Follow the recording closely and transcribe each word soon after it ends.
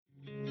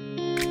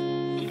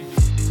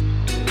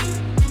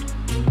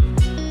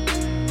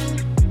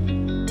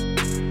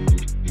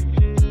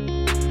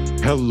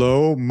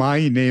Hello,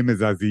 my name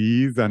is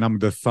Aziz, and I'm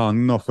the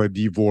son of a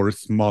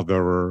divorced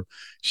mother.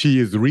 She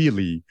is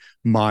really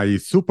my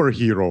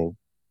superhero.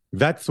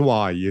 That's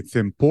why it's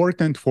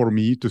important for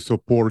me to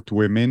support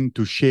women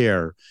to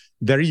share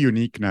their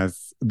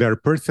uniqueness, their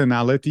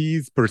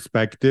personalities,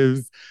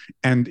 perspectives,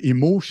 and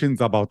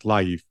emotions about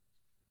life.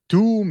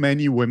 Too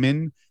many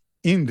women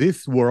in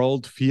this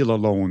world feel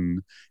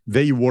alone.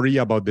 They worry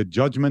about the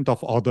judgment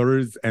of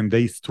others and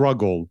they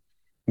struggle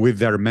with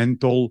their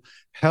mental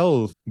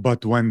health.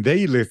 But when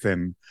they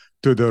listen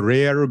to the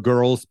Rare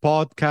Girls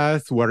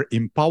podcast, where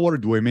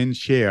empowered women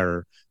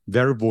share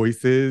their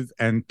voices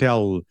and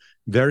tell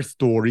their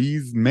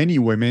stories, many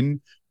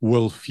women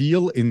will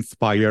feel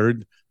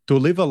inspired to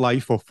live a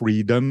life of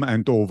freedom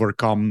and to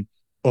overcome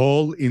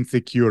all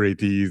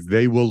insecurities.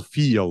 They will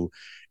feel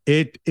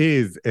it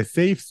is a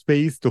safe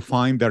space to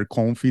find their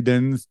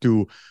confidence,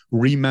 to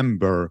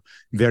remember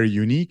their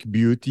unique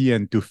beauty,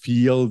 and to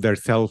feel their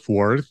self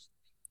worth.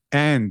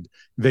 And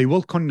they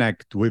will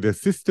connect with a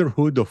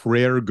sisterhood of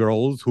rare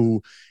girls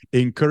who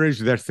encourage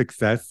their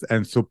success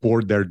and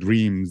support their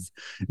dreams.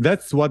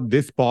 That's what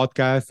this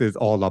podcast is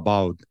all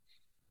about.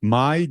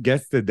 My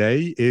guest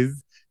today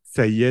is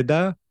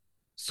Syeda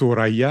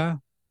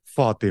Surriya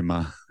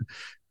Fatima.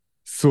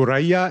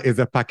 Surriya is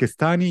a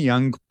Pakistani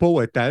young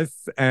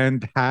poetess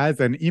and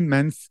has an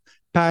immense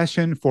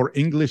passion for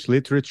English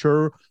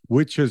literature,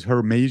 which is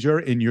her major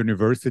in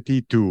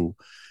university too.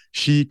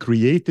 She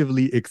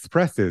creatively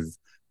expresses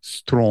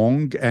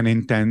strong and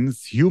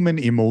intense human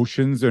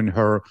emotions in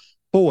her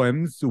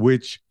poems,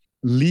 which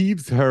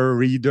leaves her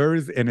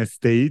readers in a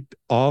state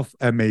of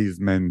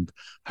amazement.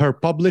 Her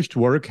published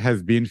work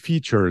has been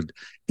featured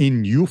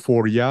in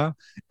Euphoria,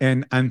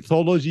 an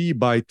anthology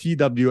by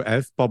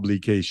TWS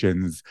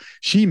Publications.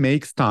 She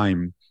makes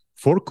time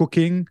for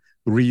cooking,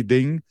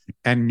 reading,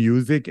 and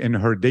music in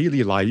her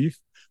daily life.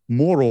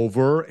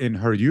 Moreover, in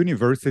her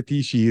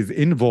university, she is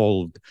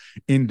involved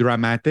in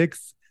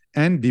dramatics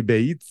and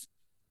debates,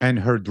 and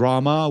her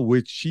drama,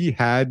 which she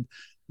had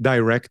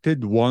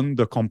directed, won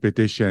the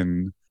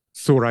competition.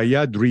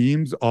 Surriya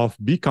dreams of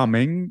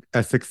becoming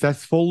a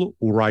successful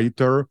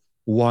writer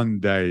one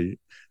day.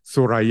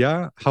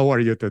 Surriya, how are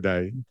you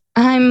today?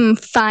 I'm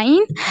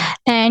fine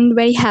and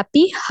very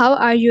happy. How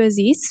are you,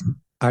 Aziz?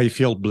 I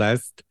feel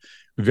blessed,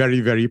 very,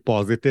 very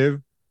positive,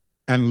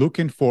 and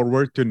looking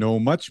forward to know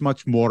much,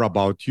 much more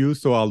about you.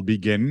 So I'll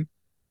begin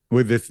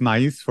with this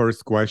nice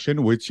first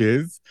question, which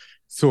is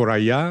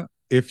Surriya,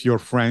 if your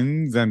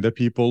friends and the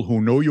people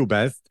who know you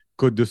best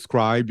could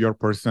describe your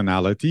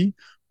personality,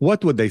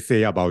 what would they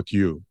say about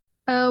you?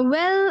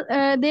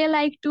 They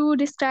like to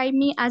describe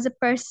me as a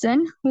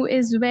person who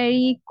is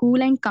very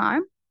cool and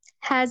calm,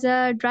 has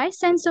a dry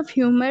sense of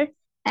humor,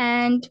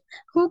 and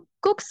who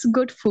cooks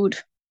good food.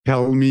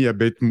 Tell me a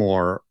bit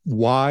more.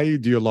 Why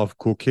do you love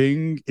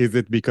cooking? Is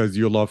it because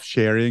you love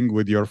sharing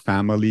with your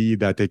family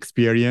that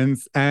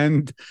experience?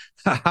 And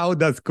how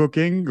does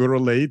cooking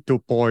relate to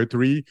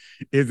poetry?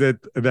 Is it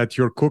that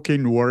you're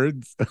cooking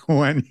words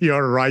when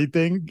you're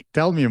writing?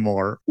 Tell me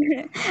more.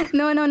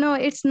 No.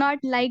 It's not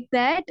like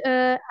that.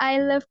 I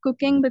love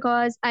cooking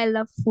because I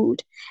love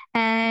food.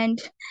 And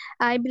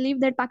I believe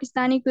that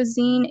Pakistani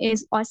cuisine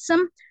is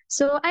awesome.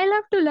 So I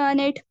love to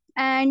learn it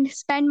and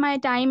spend my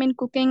time in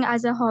cooking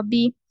as a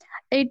hobby.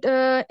 It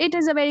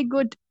is a very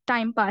good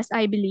time pass,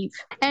 I believe.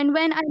 And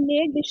when I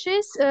made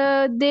dishes,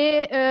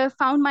 they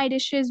found my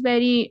dishes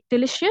very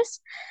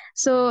delicious.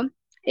 So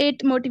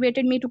it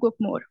motivated me to cook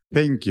more.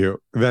 Thank you.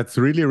 That's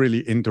really, really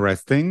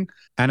interesting.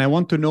 And I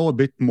want to know a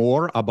bit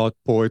more about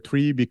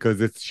poetry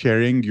because it's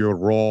sharing your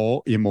raw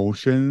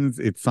emotions.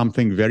 It's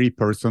something very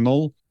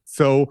personal.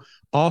 So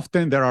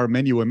often there are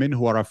many women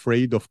who are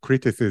afraid of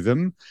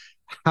criticism.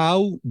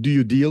 How do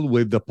you deal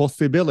with the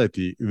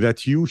possibility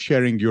that you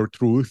sharing your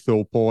truth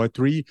or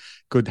poetry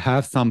could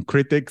have some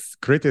critics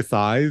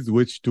criticize,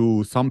 which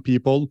to some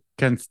people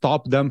can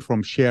stop them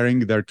from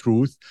sharing their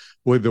truth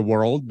with the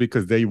world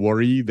because they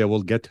worry they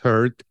will get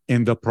hurt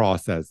in the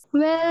process?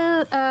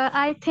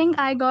 I think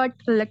I got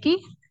lucky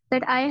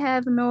that I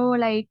have no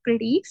like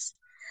critiques.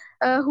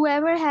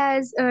 Whoever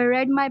has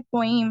read my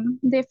poem,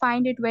 they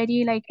find it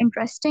very like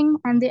interesting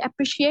and they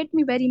appreciate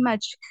me very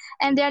much.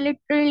 And they are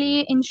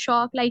literally in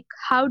shock, like,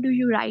 how do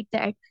you write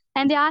that?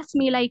 And they ask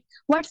me like,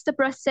 what's the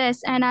process?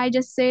 And I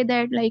just say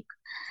that like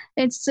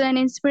it's an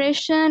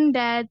inspiration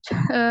that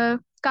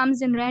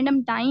comes in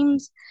random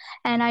times,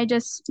 and I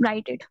just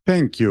write it.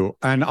 Thank you.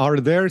 And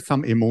are there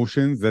some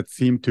emotions that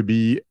seem to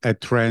be a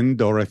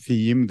trend or a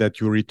theme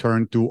that you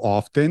return to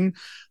often?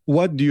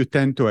 What do you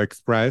tend to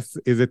express?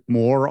 Is it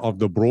more of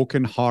the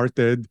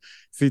broken-hearted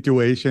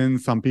situation?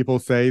 Some people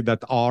say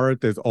that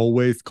art is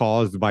always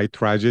caused by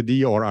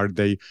tragedy, or are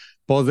they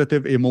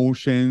positive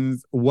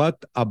emotions?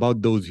 What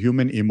about those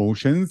human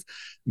emotions,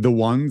 the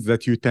ones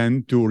that you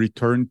tend to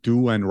return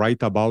to and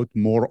write about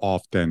more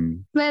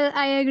often? Well,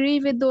 I agree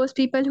with those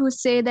people who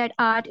say that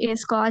art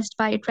is caused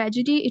by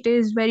tragedy. It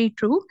is very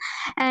true.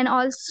 And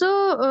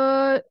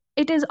also,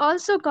 it is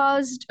also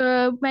caused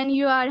when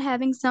you are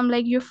having some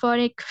like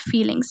euphoric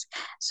feelings.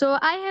 So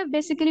I have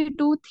basically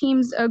two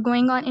themes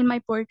going on in my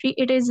poetry.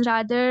 It is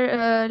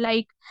rather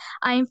like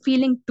I'm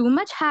feeling too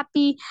much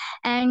happy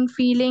and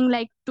feeling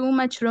like too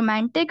much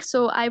romantic,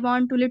 so I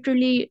want to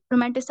literally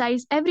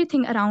romanticize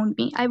everything around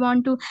me. I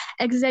want to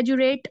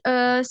exaggerate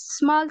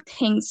small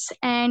things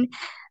and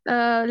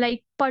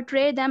like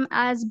portray them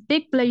as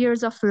big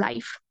players of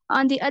life.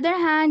 On the other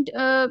hand,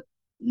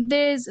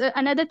 there's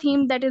another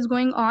theme that is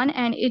going on,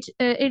 and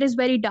it is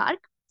very dark,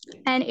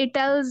 and it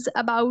tells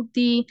about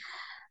the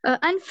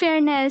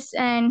unfairness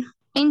and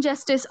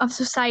injustice of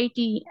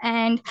society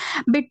and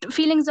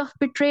feelings of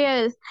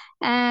betrayal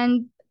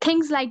and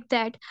things like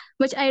that,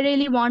 which I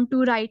really want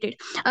to write it.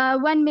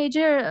 One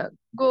major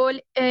goal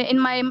in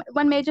my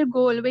one major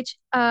goal which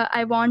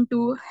I want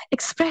to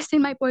express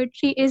in my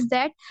poetry is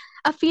that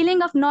a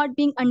feeling of not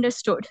being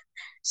understood.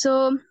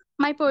 So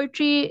my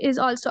poetry is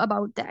also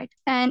about that,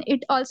 and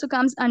it also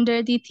comes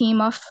under the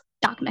theme of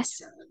darkness.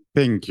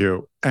 Thank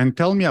you. And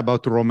tell me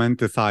about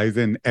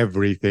romanticizing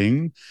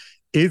everything.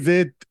 Is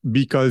it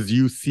because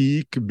you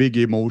seek big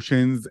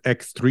emotions,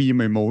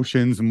 extreme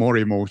emotions, more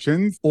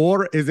emotions?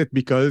 Or is it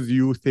because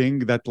you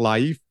think that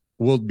life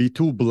will be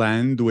too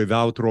bland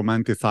without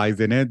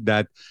romanticizing it,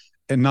 that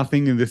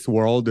nothing in this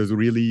world is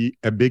really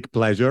a big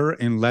pleasure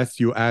unless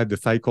you add the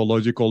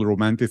psychological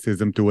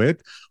romanticism to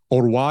it?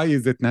 Or why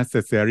is it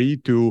necessary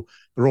to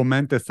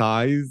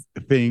romanticize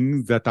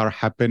things that are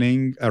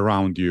happening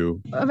around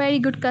you? Very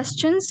good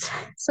questions.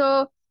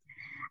 So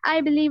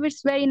I believe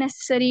it's very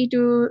necessary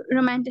to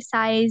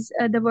romanticize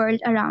the world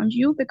around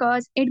you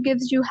because it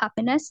gives you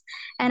happiness,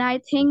 and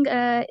I think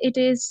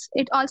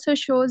it also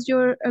shows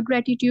your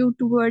gratitude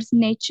towards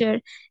nature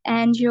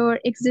and your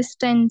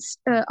existence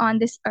on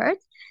this earth.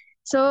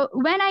 So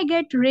when I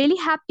get really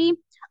happy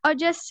or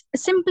just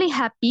simply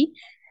happy,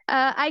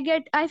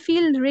 I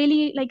feel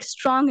really like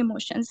strong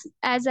emotions,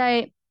 as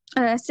I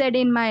said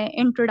in my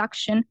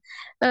introduction,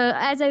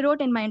 as I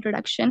wrote in my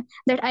introduction,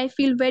 that I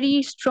feel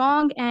very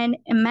strong and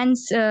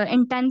immense,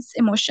 intense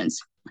emotions,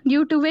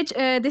 due to which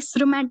this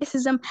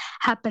romanticism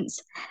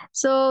happens.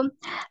 So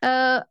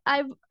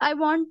I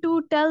want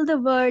to tell the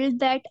world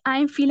that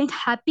I'm feeling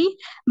happy,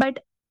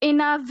 but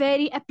in a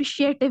very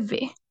appreciative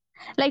way.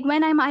 Like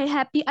when I'm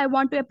happy, I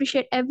want to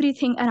appreciate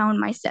everything around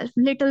myself,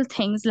 little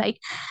things like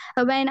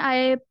when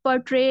I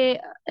portray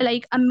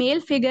like a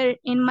male figure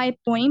in my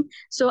poem,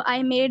 so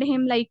I made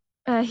him like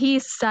he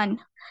is sun.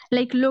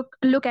 Like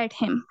look at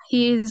him,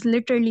 he is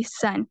literally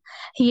sun,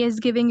 he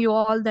is giving you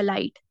all the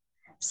light.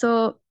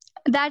 So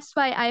that's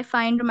why I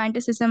find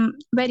romanticism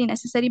very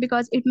necessary,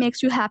 because it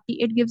makes you happy,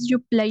 it gives you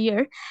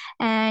pleasure,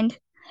 and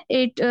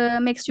it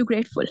makes you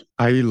grateful.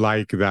 I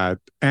like that.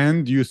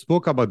 And you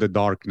spoke about the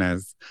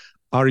darkness.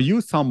 Are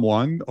you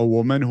someone, a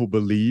woman who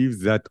believes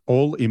that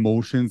all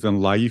emotions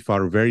in life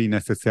are very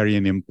necessary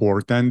and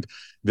important,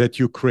 that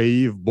you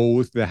crave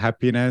both the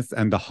happiness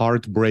and the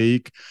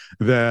heartbreak,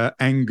 the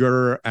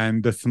anger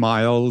and the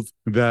smiles,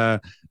 the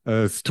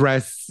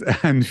stress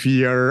and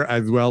fear,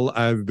 as well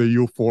as the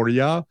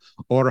euphoria?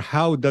 Or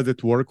how does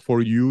it work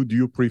for you? Do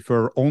you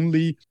prefer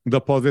only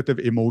the positive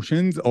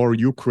emotions or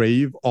you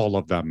crave all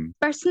of them?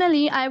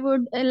 Personally, I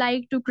would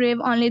like to crave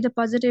only the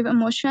positive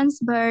emotions,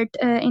 but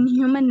in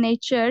human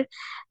nature,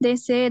 they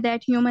say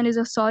that human is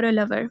a sorrow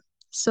lover.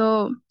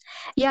 So,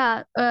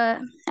 yeah,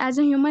 as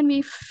a human,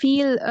 we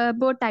feel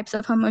both types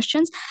of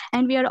emotions,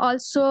 and we are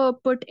also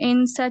put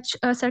in such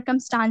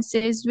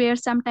circumstances where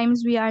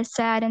sometimes we are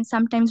sad and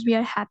sometimes we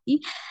are happy.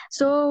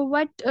 So,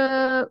 what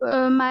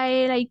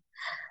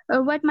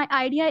my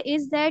idea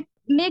is that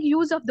make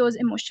use of those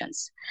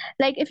emotions.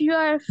 Like if you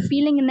are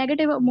feeling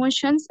negative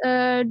emotions,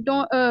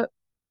 don't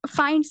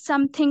find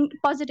something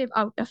positive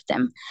out of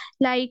them.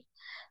 Like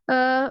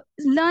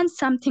learn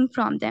something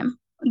from them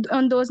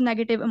on those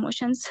negative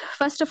emotions.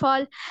 First of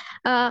all,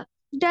 uh,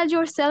 tell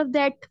yourself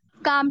that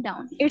calm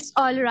down, it's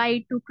all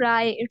right to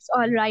cry, it's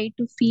all right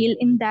to feel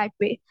in that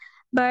way,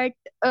 but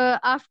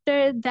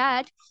after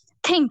that,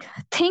 think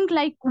think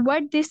like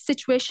what this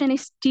situation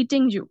is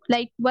teaching you,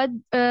 like what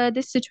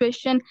this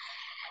situation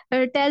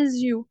tells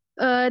you.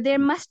 There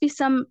must be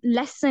some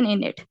lesson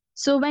in it,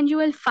 so when you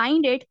will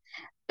find it,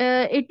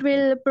 it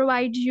will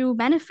provide you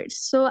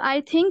benefits. So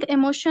I think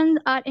emotions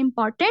are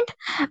important,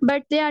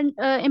 but they are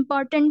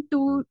important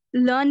to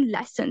learn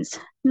lessons,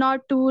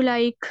 not to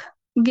like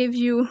give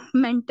you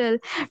mental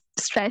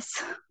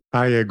stress.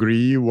 I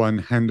agree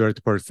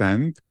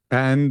 100%.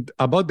 And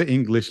about the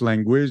English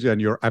language and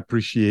your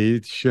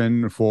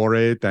appreciation for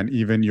it, and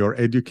even your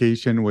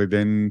education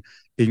within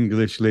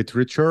English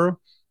literature,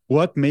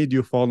 what made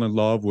you fall in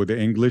love with the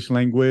English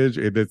language?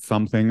 Is it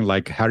something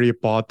like Harry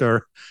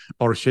Potter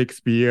or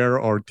Shakespeare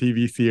or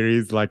TV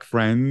series like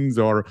Friends?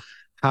 Or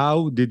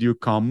how did you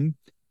come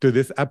to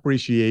this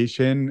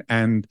appreciation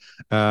and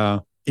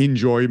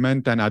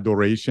enjoyment and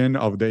adoration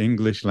of the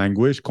English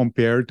language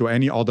compared to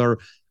any other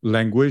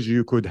language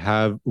you could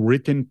have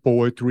written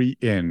poetry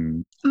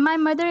in? My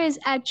mother is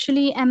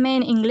actually MA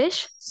in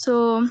English,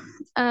 so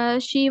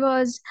she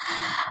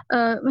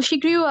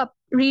grew up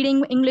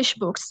reading English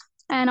books,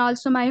 and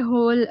also my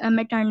whole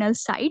maternal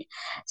side.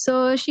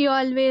 So she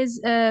always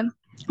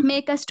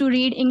make us to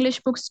read English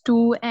books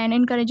too, and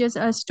encourages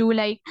us to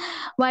like,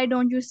 why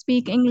don't you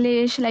speak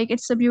English, like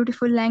it's a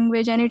beautiful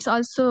language and it's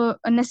also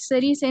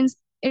necessary since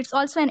it's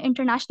also an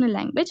international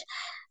language.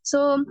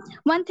 So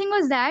one thing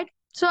was that,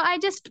 so I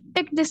just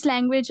picked this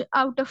language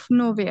out of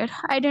nowhere.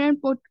 I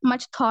didn't put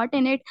much thought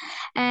in it,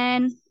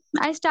 and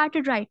I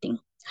started writing.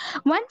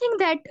 One thing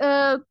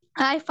that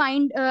I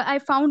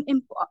found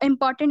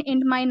important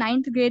in my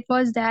ninth grade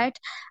was that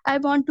I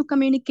want to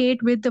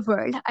communicate with the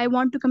world. I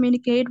want to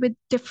communicate with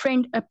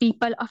different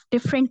people of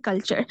different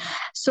culture.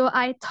 So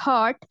I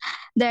thought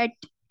that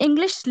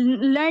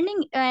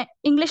learning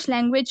English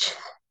language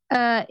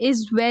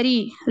is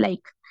very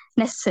like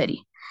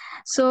necessary.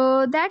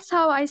 So that's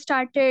how I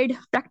started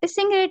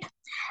practicing it.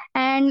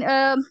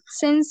 And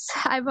since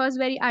I was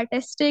very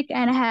artistic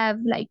and have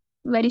like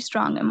very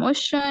strong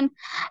emotion,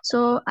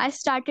 so I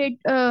started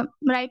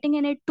writing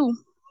in it too.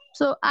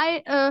 So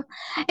I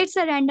it's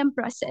a random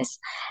process,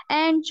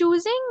 and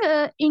choosing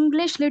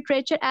English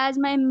literature as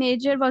my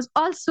major was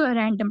also a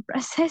random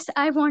process.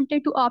 I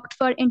wanted to opt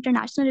for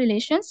international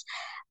relations,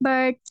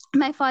 but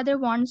my father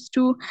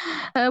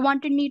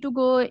wanted me to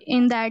go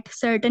in that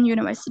certain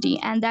university,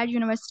 and that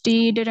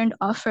university didn't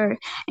offer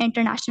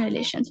international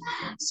relations.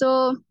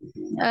 So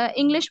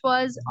English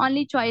was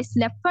only choice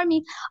left for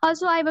me.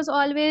 Also, I was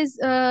always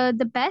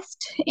the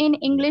best in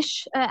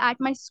English at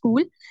my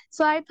school,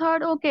 so I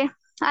thought, okay,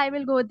 I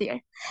will go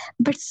there.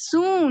 But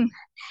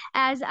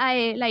as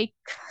I like,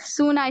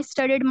 soon I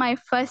studied my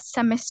first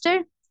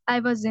semester. I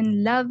was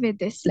in love with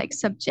this like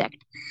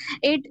subject.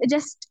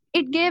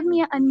 It gave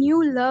me a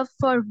new love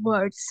for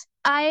words.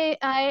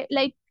 I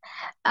like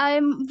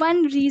I'm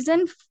one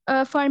reason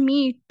for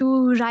me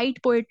to write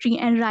poetry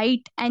and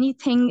write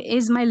anything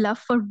is my love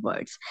for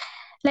words.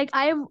 Like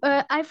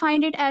I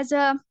find it as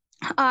a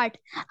art.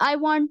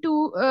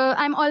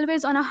 I'm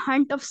always on a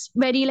hunt of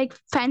very like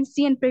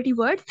fancy and pretty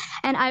words,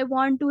 and I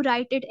want to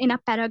write it in a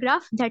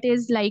paragraph that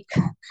is like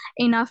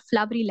in a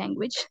flowery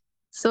language.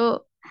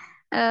 So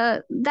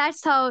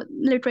that's how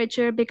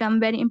literature become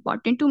very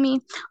important to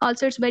me.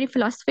 Also, it's very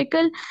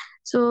philosophical,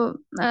 so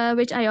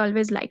which I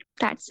always like.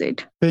 That's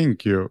it.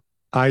 Thank you.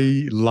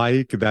 I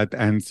like that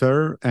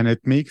answer. And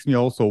it makes me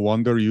also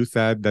wonder, you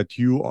said that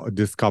you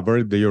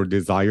discovered your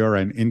desire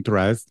and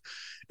interest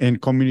in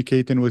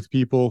communicating with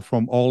people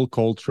from all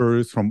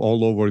cultures, from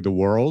all over the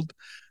world.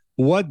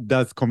 What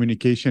does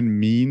communication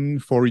mean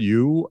for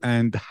you,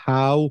 and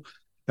how,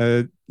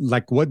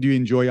 what do you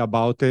enjoy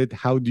about it?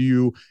 How do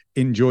you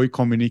enjoy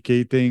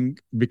communicating?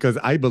 Because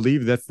I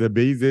believe that's the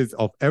basis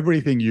of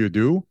everything you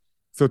do.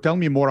 So tell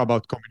me more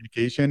about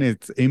communication,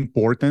 its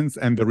importance,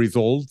 and the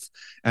results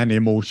and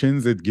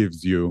emotions it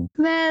gives you.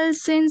 Well,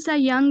 since a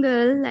young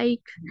girl,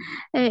 like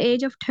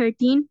age of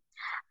 13,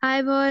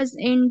 I was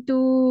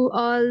into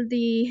all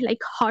the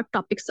like hot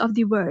topics of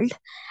the world.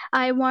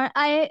 I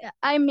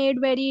made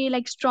very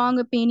like strong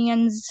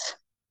opinions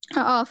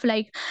of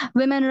like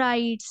women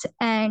rights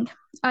and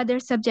other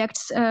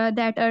subjects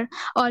that are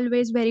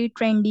always very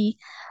trendy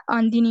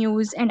on the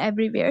news and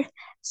everywhere.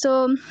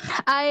 So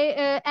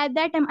I at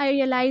that time I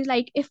realized,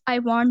 like, if I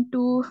want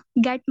to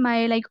get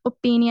my like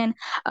opinion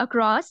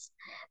across,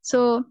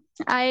 so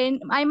I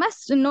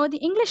must know the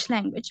English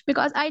language,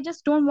 because I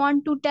just don't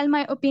want to tell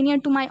my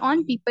opinion to my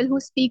own people who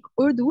speak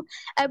Urdu.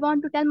 I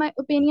want to tell my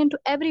opinion to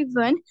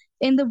everyone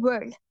in the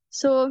world.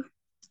 So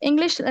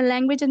English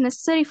language is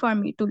necessary for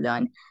me to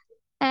learn,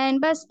 and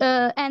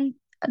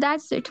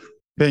that's it.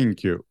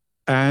 Thank you.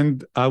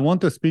 And I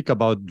want to speak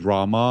about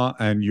drama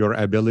and your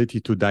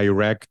ability to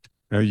direct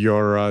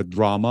your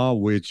drama,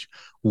 which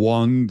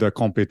won the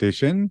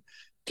competition.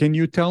 Can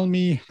you tell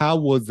me, how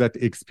was that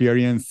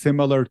experience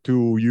similar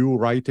to you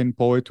writing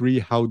poetry?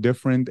 How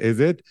different is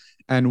it?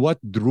 And what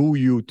drew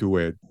you to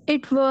it?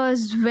 It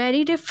was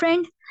very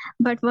different,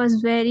 but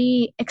was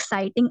very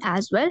exciting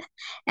as well,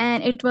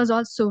 and it was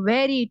also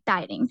very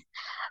tiring.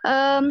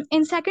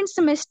 In second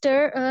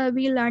semester,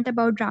 we learned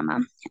about drama,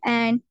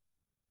 and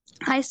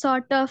I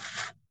sort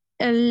of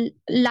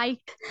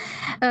liked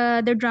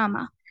the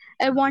drama.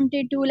 I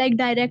wanted to like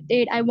direct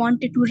it. I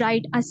wanted to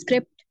write a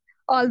script,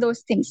 all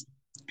those things.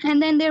 And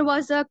then there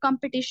was a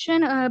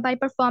competition by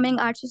Performing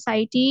Arts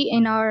Society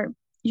in our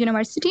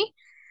university.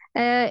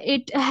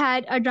 It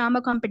had a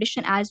drama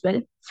competition as well,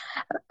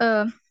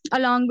 uh,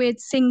 along with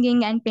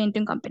singing and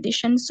painting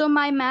competition. So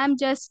my ma'am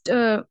just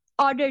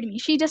ordered me.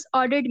 She just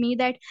ordered me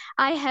that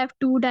I have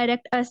to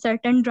direct a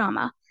certain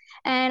drama,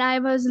 and I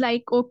was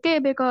like, okay,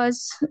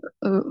 because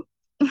uh,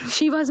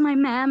 she was my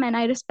ma'am and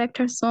I respect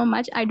her so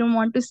much. I don't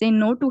want to say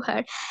no to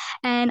her,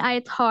 and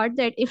I thought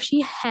that if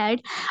she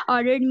had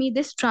ordered me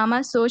this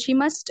drama, so she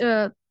must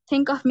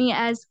think of me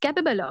as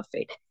capable of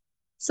it.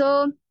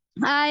 So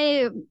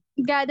I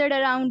gathered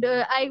around,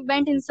 I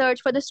went in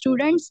search for the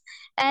students,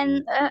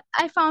 and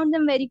I found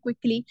them very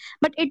quickly.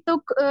 But it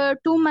took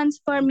 2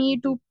 months for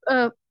me to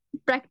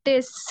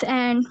practice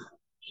and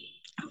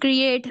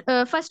create,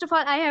 first of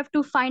all I have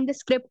to find the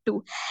script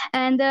too,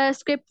 and the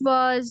script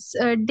was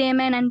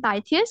Damon and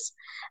Pythias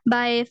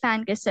by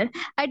Fan Kisser.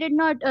 I did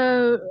not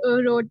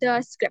wrote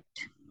the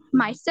script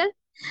myself.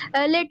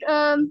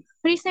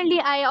 Recently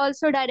I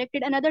also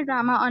directed another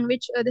drama on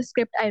which the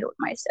script I wrote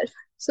myself.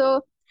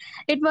 So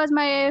it was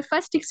my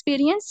first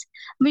experience.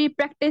 We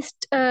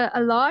practiced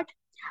a lot.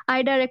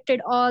 I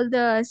directed all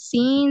the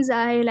scenes.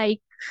 I like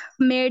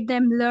made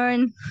them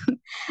learn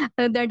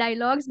the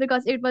dialogues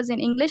because it was in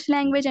English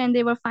language and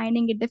they were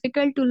finding it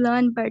difficult to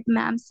learn. But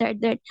ma'am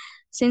said that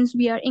since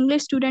we are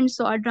English students,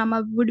 so our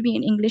drama would be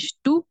in English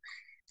too.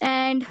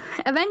 And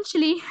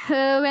eventually,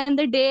 when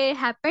the day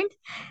happened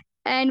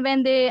and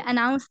when they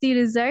announced the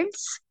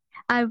results,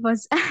 I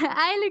was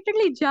I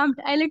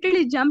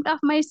literally jumped off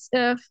my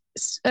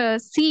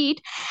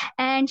seat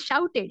and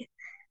shouted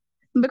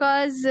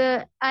because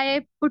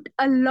I put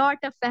a lot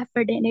of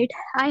effort in it.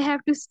 I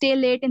have to stay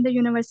late in the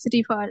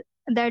university for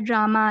that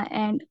drama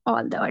and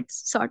all that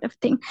sort of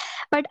thing.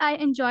 But I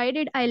enjoyed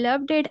it. I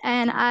loved it,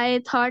 and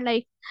I thought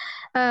like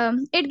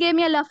it gave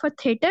me a love for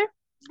theater.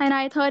 And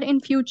I thought in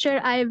future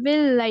I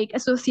will like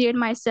associate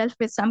myself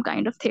with some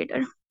kind of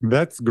theater.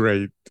 That's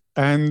great.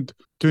 And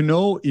to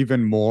know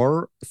even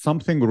more,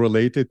 something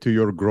related to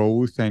your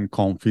growth and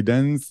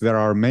confidence, there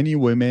are many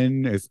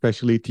women,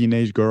 especially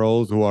teenage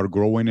girls, who are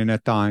growing in a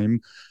time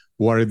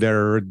where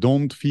they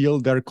don't feel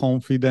their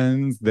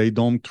confidence, they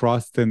don't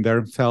trust in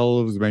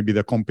themselves, maybe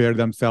they compare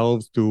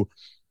themselves to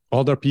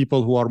other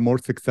people who are more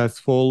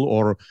successful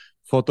or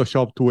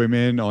photoshopped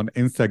women on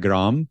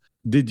Instagram.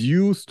 Did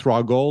you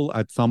struggle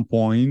at some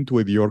point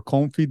with your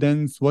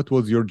confidence? What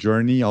was your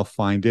journey of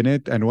finding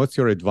it? And what's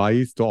your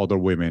advice to other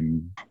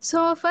women?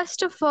 So,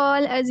 first of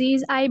all,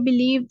 Aziz, I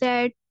believe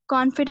that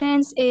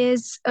confidence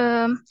is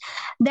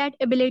that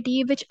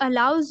ability which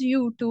allows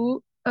you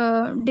to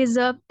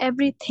deserve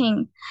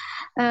everything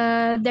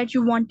that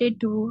you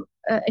wanted to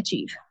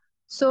achieve.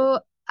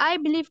 So, I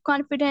believe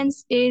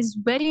confidence is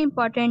very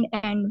important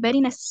and very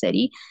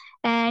necessary.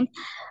 And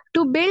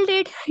to build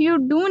it,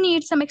 you do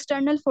need some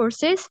external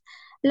forces.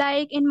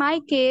 Like in my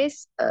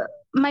case,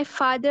 my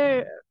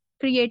father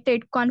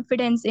created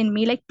confidence in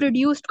me, like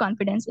produced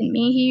confidence in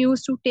me. He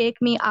used to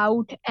take me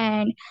out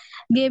and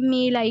give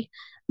me like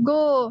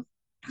go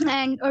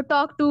and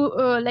talk to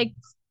like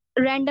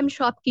random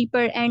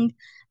shopkeeper and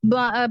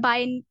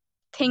buy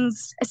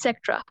things,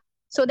 etc.,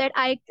 so that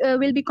I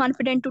will be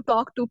confident to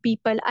talk to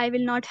people. I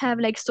will not have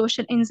like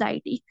social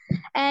anxiety.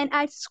 And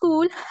at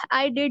school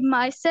I did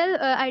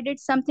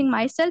something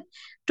myself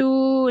to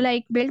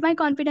like build my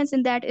confidence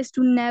in that, is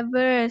to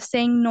never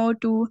saying no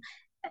to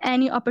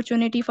any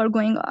opportunity for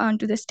going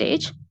onto the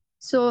stage.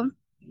 So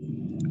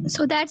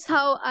so that's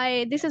how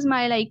I this is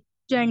my like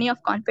journey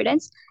of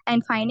confidence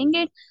and finding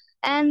it.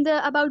 And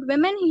about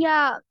women,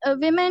 yeah,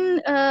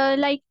 women,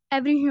 like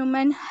every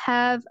human,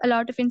 have a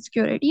lot of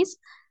insecurities.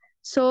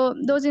 So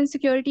those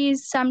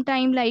insecurities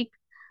sometimes like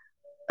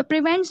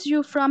prevents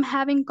you from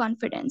having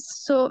confidence.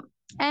 So,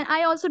 and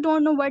I also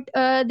don't know what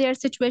their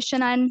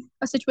situation and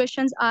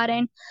situations are,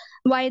 and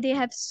why they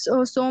have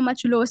so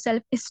much low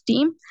self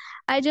esteem.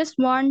 I just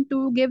want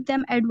to give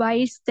them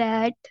advice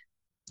that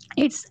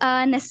it's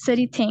a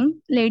necessary thing,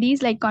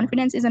 ladies. Like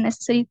confidence is a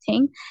necessary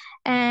thing,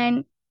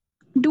 and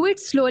do it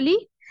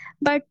slowly,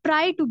 but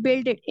try to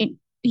build it in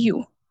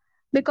you,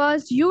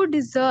 because you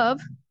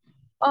deserve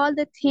all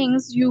the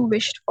things you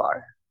wished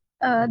for.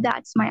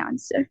 That's my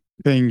answer.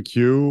 Thank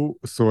you,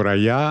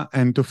 Surriya.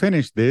 And to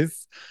finish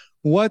this,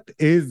 what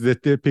is the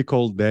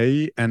typical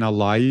day in a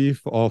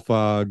life of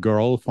a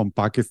girl from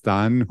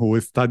Pakistan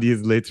who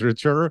studies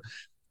literature?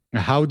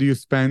 How do you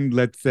spend,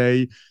 let's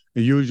say,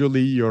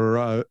 usually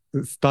your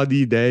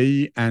study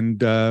day,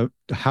 and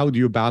how do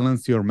you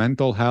balance your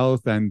mental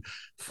health and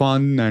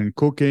fun and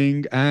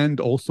cooking and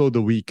also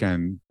the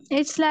weekend?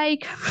 It's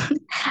like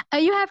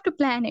you have to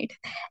plan it,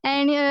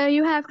 and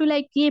you have to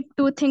like keep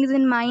two things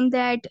in mind,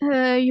 that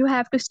you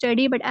have to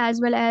study but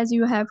as well as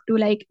you have to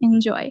like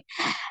enjoy.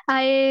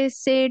 I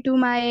say to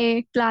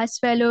my class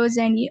fellows,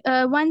 and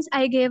once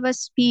I gave a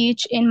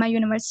speech in my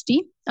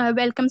university, a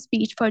welcome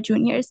speech for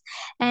juniors,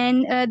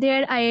 and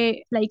there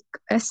I like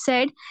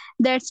said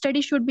that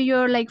study should be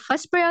your like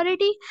first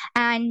priority,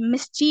 and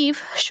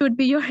mischief should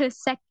be your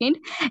second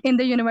in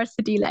the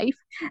university life.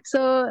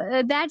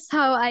 So that's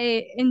how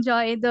I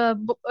enjoy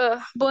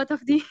both of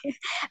the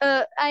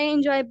I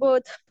enjoy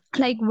both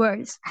like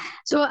worlds.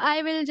 So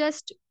I will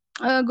just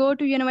go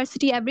to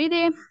university every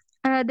day.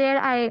 There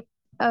I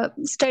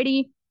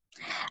study.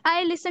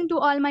 I listen to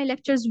all my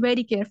lectures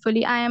very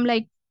carefully. I am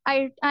like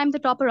I'm the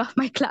topper of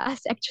my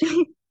class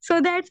actually.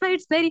 So that's why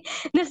it's very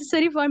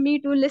necessary for me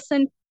to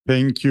listen.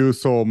 Thank you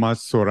so much,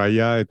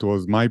 Soraya. It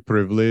was my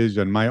privilege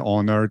and my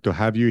honor to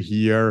have you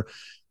here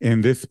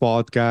in this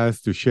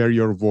podcast to share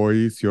your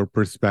voice, your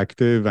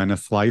perspective, and a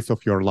slice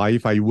of your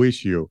life. I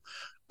wish you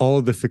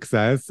all the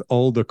success,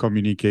 all the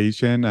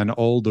communication, and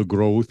all the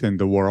growth in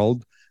the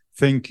world.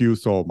 Thank you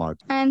so much.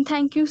 And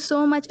thank you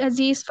so much,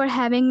 Aziz, for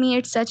having me.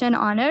 It's such an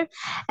honor.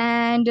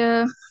 And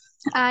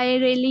I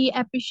really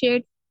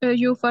appreciate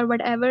you for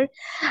whatever,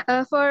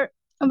 for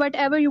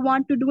whatever you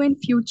want to do in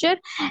future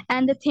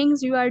and the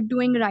things you are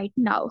doing right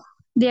now.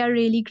 They are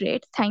really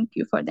great. Thank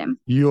you for them.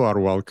 You are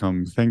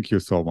welcome. Thank you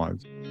so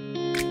much.